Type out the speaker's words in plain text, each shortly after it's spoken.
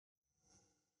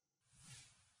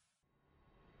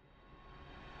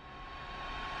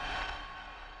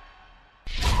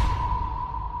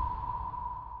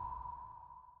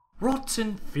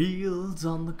Rotten fields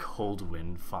on the cold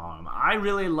wind farm. I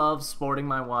really love sporting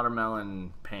my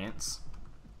watermelon pants.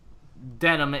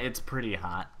 Denim, it's pretty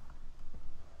hot.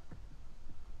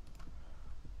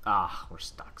 Ah, we're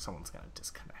stuck. Someone's gonna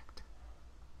disconnect.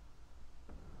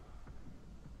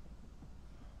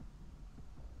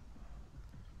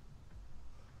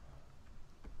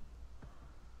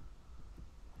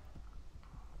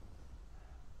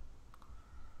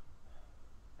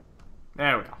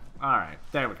 There we go. Alright,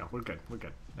 there we go. We're good. We're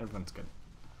good. Everyone's good.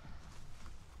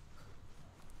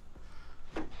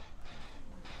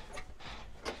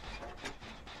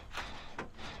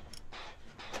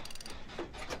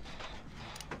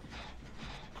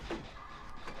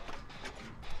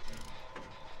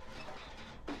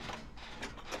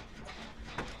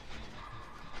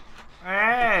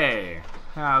 Hey!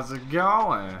 How's it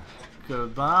going?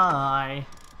 Goodbye.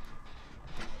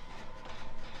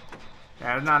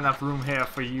 Yeah, there's not enough room here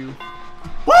for you.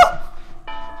 Woo!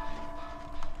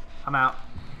 I'm out.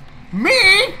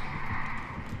 Me?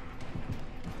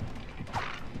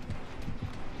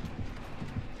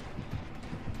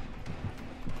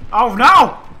 Oh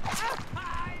no!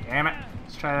 Damn it.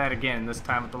 Let's try that again, this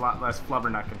time with a lot less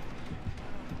flubberknucking.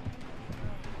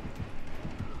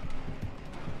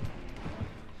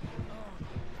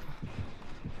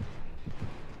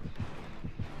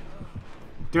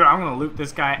 Dude, I'm gonna loot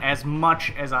this guy as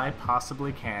much as I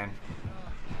possibly can.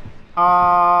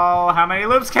 Oh, how many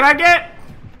loops can I get?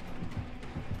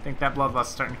 I think that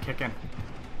bloodlust's starting to kick in.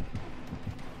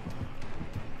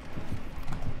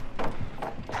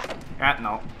 Yeah,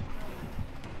 no.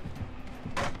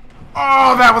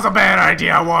 Oh, that was a bad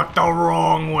idea. I walked the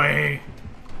wrong way.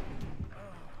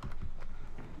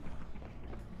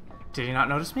 Did he not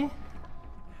notice me?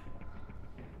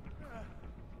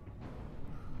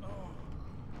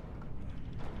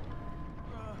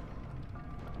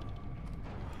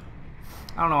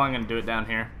 I don't know why I'm gonna do it down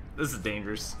here. This is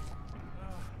dangerous.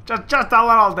 Just a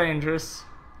little dangerous.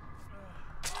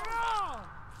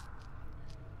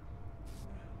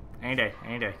 Any day,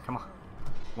 any day. Come on.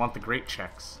 Want the great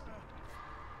checks.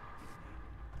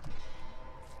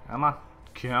 Come on.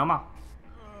 Come on.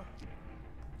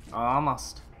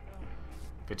 Almost.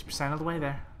 50% of the way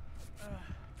there.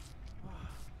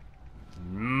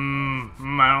 I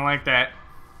don't like that.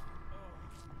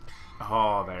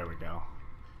 Oh, there we go.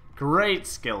 Great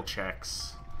skill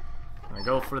checks. I'm gonna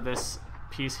go for this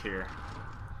piece here.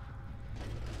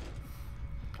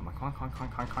 Come on, come on, come on,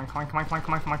 come on, come on, come on, come on, come on,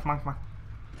 come on, come on, come on, come on.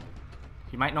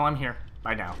 He might know I'm here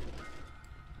by now.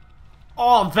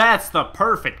 Oh, that's the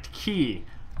perfect key.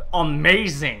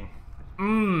 Amazing.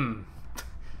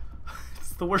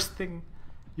 It's the worst thing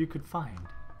you could find.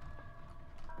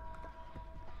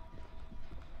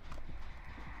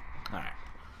 Alright.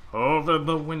 Over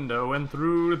the window and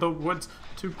through the woods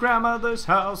to grandmother's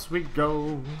house we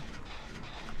go.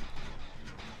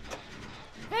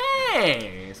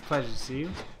 Hey! It's a pleasure to see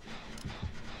you.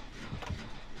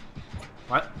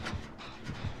 What?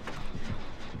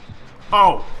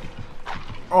 Oh!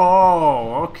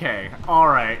 Oh, okay.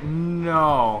 Alright,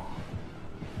 no.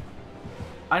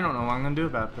 I don't know what I'm gonna do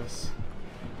about this.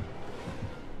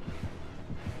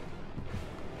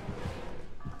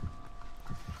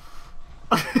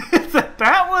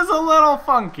 That was a little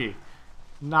funky.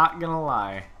 Not gonna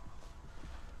lie.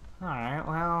 Alright,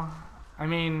 well, I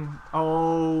mean,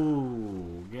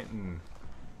 oh, getting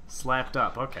slapped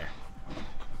up. Okay.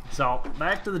 So,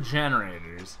 back to the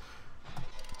generators.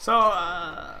 So,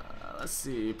 let's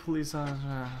see. Police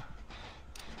officer.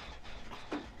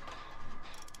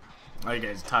 Are you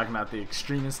guys talking about the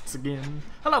extremists again?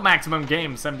 Hello, Maximum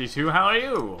Game 72. How are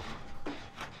you?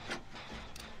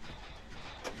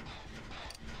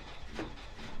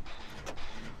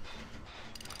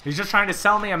 He's just trying to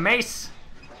sell me a mace.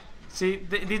 See,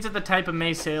 these are the type of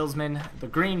mace salesmen, the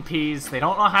green peas. They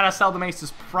don't know how to sell the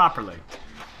maces properly.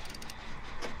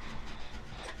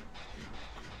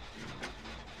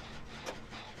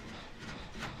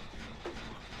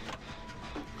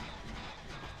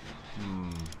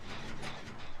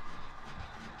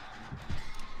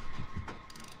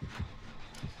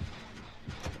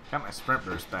 Got my sprint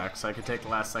burst back, so I could take the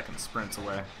last second sprints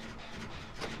away.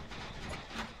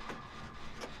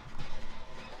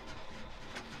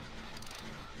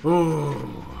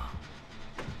 Ooh.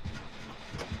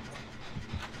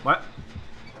 What?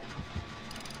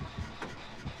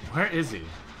 Where is he?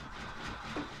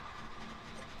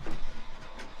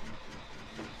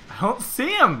 I don't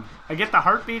see him! I get the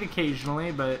heartbeat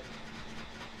occasionally, but...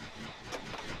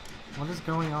 what is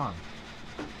going on?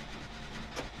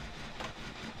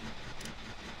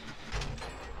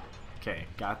 Okay,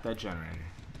 got that generator.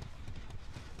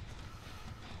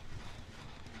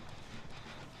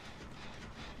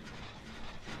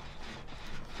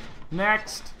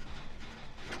 Next.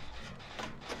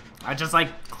 I just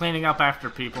like cleaning up after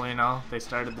people, you know. They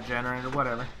started the generator,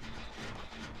 whatever.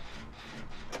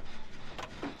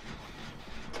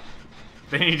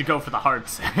 They need to go for the hard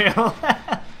sale.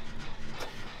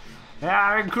 Yeah,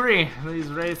 I agree. These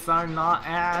wraiths are not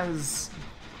as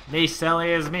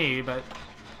silly as me, but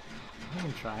we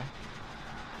can try.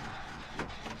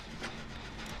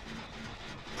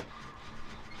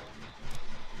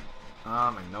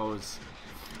 Oh, my nose.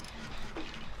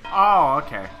 Oh,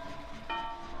 okay.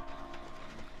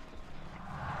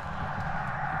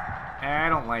 I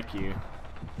don't like you.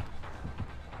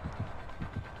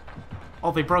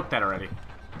 Oh, they broke that already.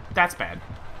 That's bad.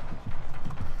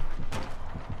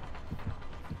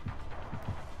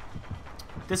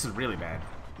 This is really bad.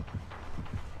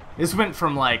 This went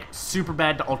from, like, super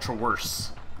bad to ultra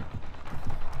worse.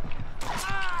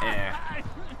 Yeah.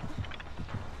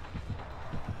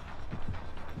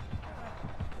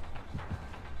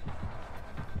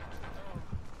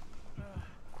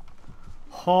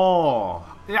 Oh.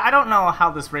 I don't know how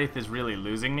this Wraith is really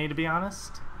losing me, to be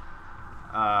honest.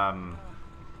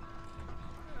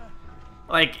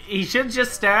 Like, he should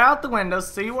just stare out the window,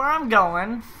 see where I'm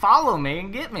going, follow me,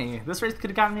 and get me. This Wraith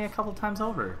could have gotten me a couple times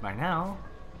over by now.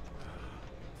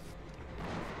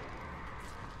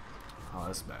 Oh,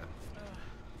 that's bad.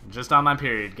 Just on my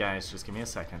period, guys. Just give me a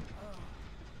second.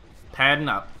 Padding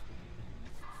up.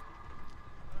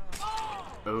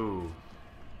 Ooh.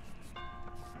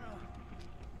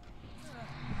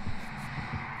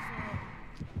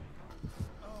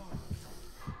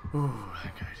 Ooh,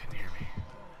 that guy didn't hear me.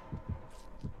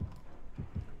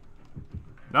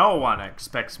 No one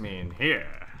expects me in here.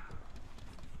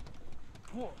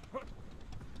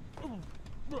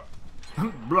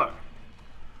 Bruh.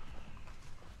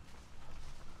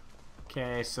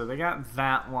 Okay, so they got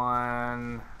that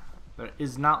one. There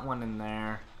is not one in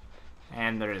there.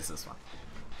 And there is this one.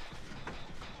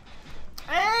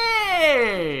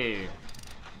 Hey!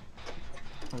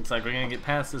 Looks like we're gonna get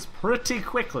past this pretty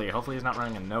quickly. Hopefully he's not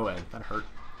running a no-ed. That hurt.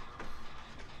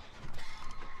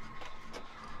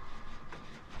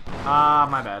 Ah,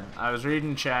 my bad. I was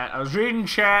reading chat.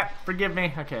 Forgive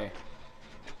me. Okay.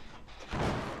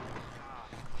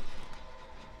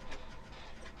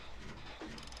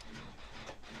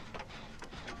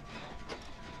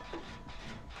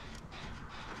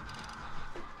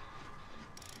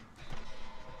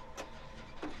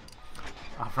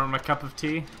 Offer him a cup of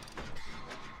tea?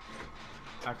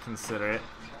 I consider it.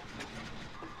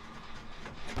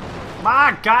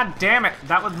 My god damn it!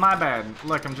 That was my bad.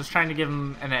 Look, I'm just trying to give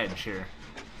him an edge here.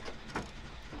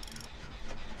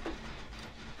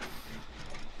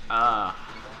 I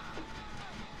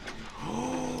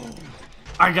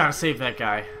gotta save that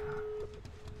guy.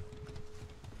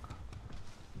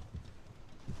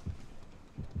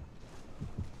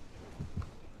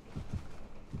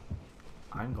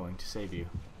 I'm going to save you.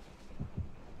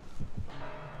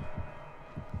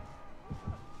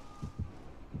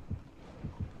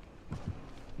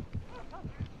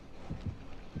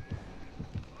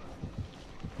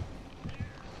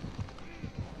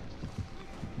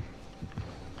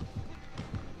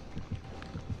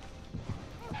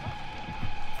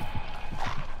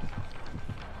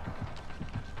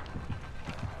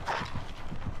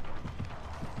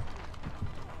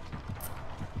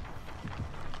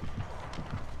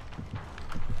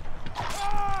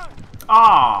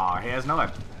 Aw, he has no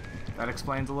ed. That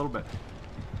explains a little bit.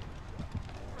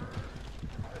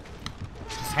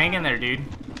 Just hang in there, dude.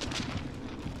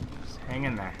 Just hang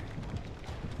in there.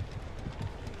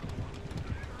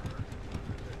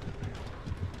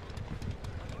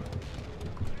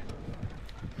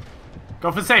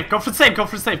 Go for the save, go for the save, go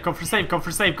for the save, go for the save, go for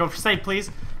the save, go for the save,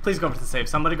 please. Please go for the save.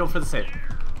 Somebody go for the save.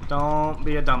 Don't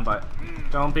be a dumb butt.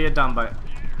 Don't be a dumb butt.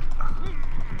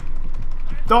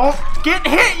 Don't get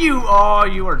hit, you! Oh,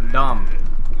 you are dumb.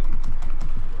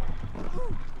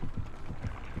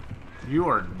 You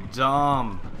are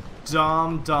dumb.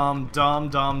 Dumb, dumb, dumb,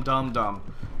 dumb, dumb, dumb.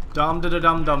 Dumb, da da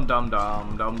dum, dum, dum,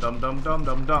 dum, dum, dum, dum, dum,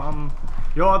 dum, dum.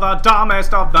 You're the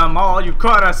dumbest of them all. You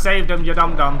could have saved him, you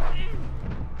dum dum.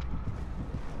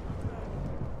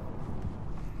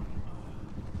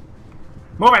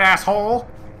 Move it, asshole.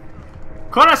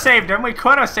 Could have saved him. We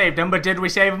could have saved him, but did we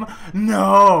save him?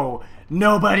 No.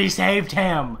 Nobody saved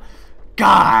him.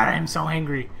 God, I'm so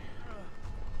angry.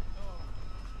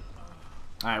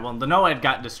 Alright, well, the no-ed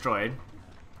got destroyed.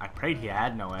 I prayed he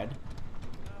had no-ed.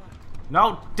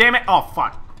 No, damn it. Oh,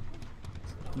 fuck.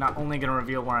 Not only gonna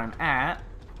reveal where I'm at.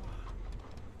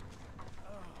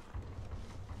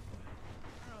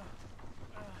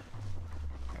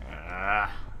 I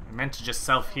meant to just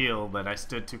self-heal, but I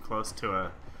stood too close to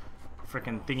a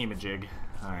frickin' thingy-majig.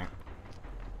 Alright.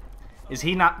 Is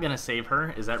he not gonna save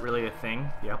her? Is that really a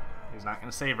thing? Yep. He's not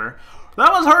gonna save her.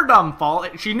 That was her dumb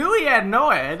fault. She knew he had no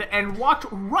head and walked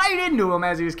right into him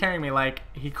as he was carrying me like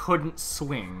he couldn't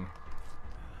swing.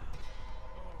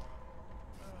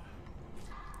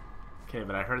 Okay,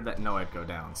 but I heard that Noed go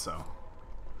down, so.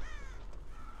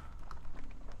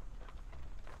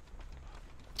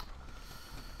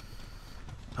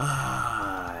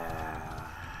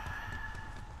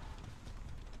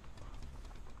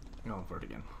 Going for it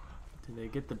again. Did they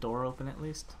get the door open at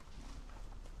least?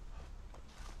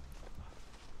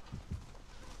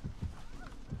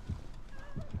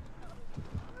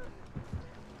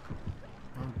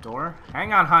 No door?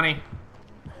 Hang on, honey.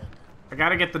 I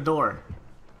gotta get the door.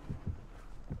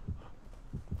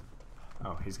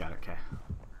 Oh, he's got it, okay.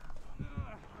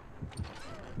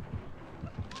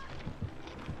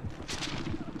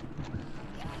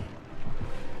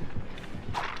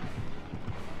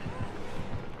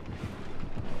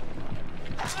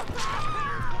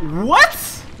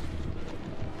 What?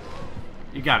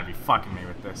 You gotta be fucking me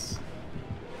with this.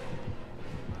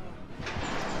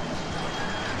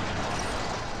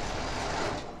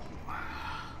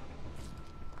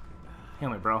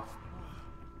 Heal me, bro.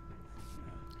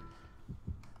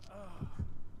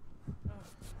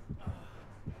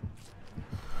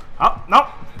 Oh, nope.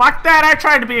 Fuck that. I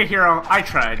tried to be a hero. I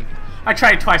tried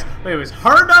twice. But it was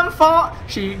her dumb fault.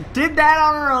 She did that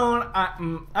on her own.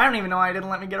 I don't even know why I didn't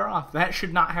let me get her off. That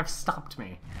should not have stopped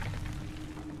me.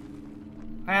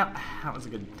 Well, that was a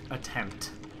good attempt.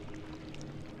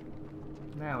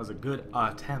 That was a good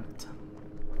attempt.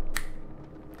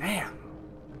 Damn.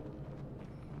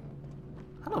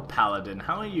 Hello, Paladin.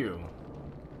 How are you?